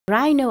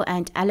Rhino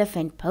and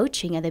elephant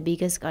poaching are the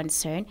biggest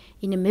concern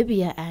in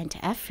Namibia and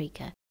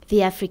Africa.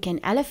 The African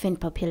elephant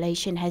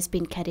population has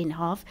been cut in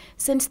half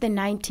since the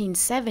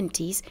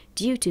 1970s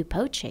due to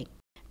poaching.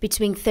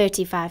 Between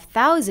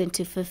 35,000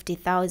 to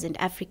 50,000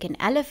 African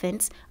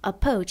elephants are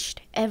poached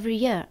every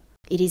year.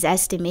 It is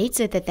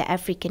estimated that the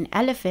African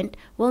elephant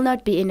will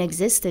not be in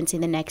existence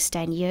in the next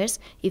 10 years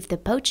if the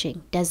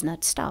poaching does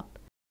not stop.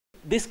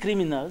 These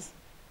criminals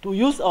to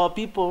use our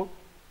people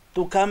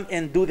to come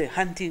and do the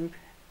hunting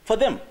for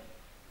them.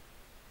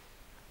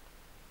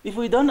 If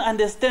we don't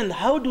understand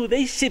how do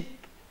they ship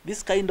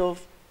this kind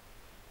of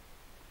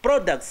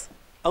products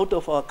out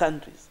of our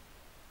countries,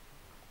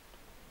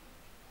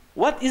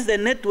 what is the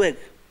network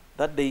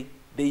that they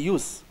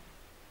use?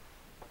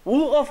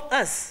 Who of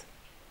us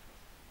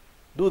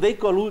do they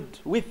collude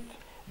with?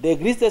 The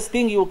greatest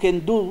thing you can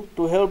do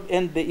to help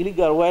end the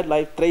illegal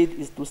wildlife trade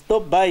is to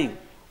stop buying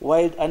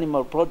wild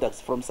animal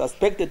products from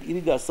suspected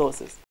illegal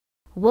sources.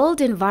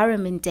 World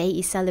Environment Day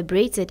is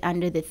celebrated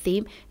under the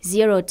theme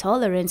Zero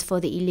Tolerance for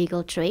the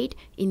Illegal Trade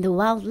in the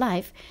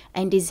Wildlife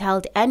and is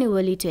held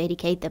annually to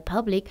educate the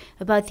public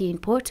about the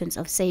importance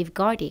of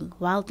safeguarding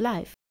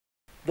wildlife.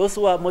 Those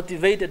who are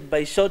motivated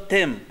by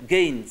short-term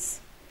gains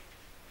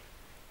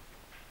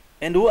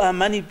and who are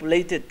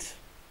manipulated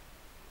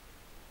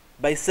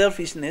by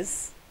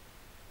selfishness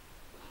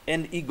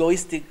and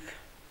egoistic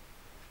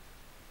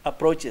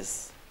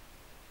approaches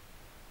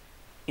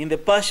in the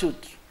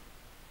pursuit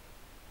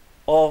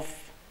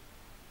of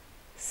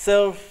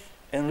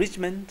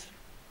self-enrichment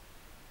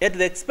at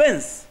the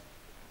expense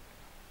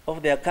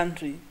of their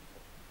country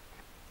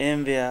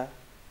and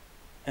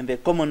the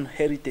common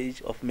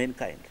heritage of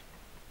mankind.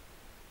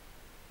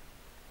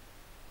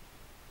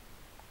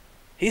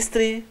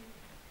 History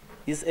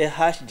is a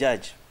harsh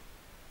judge.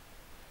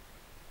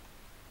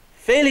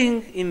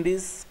 Failing in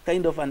this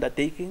kind of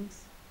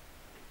undertakings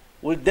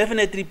will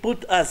definitely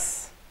put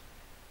us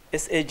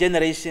as a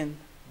generation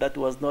that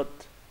was not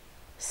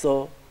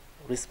so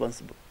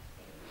responsible.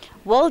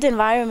 World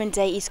Environment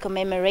Day is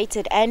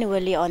commemorated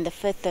annually on the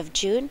 5th of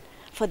June.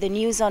 For the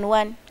News on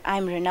One,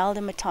 I'm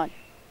Rinelda Mouton.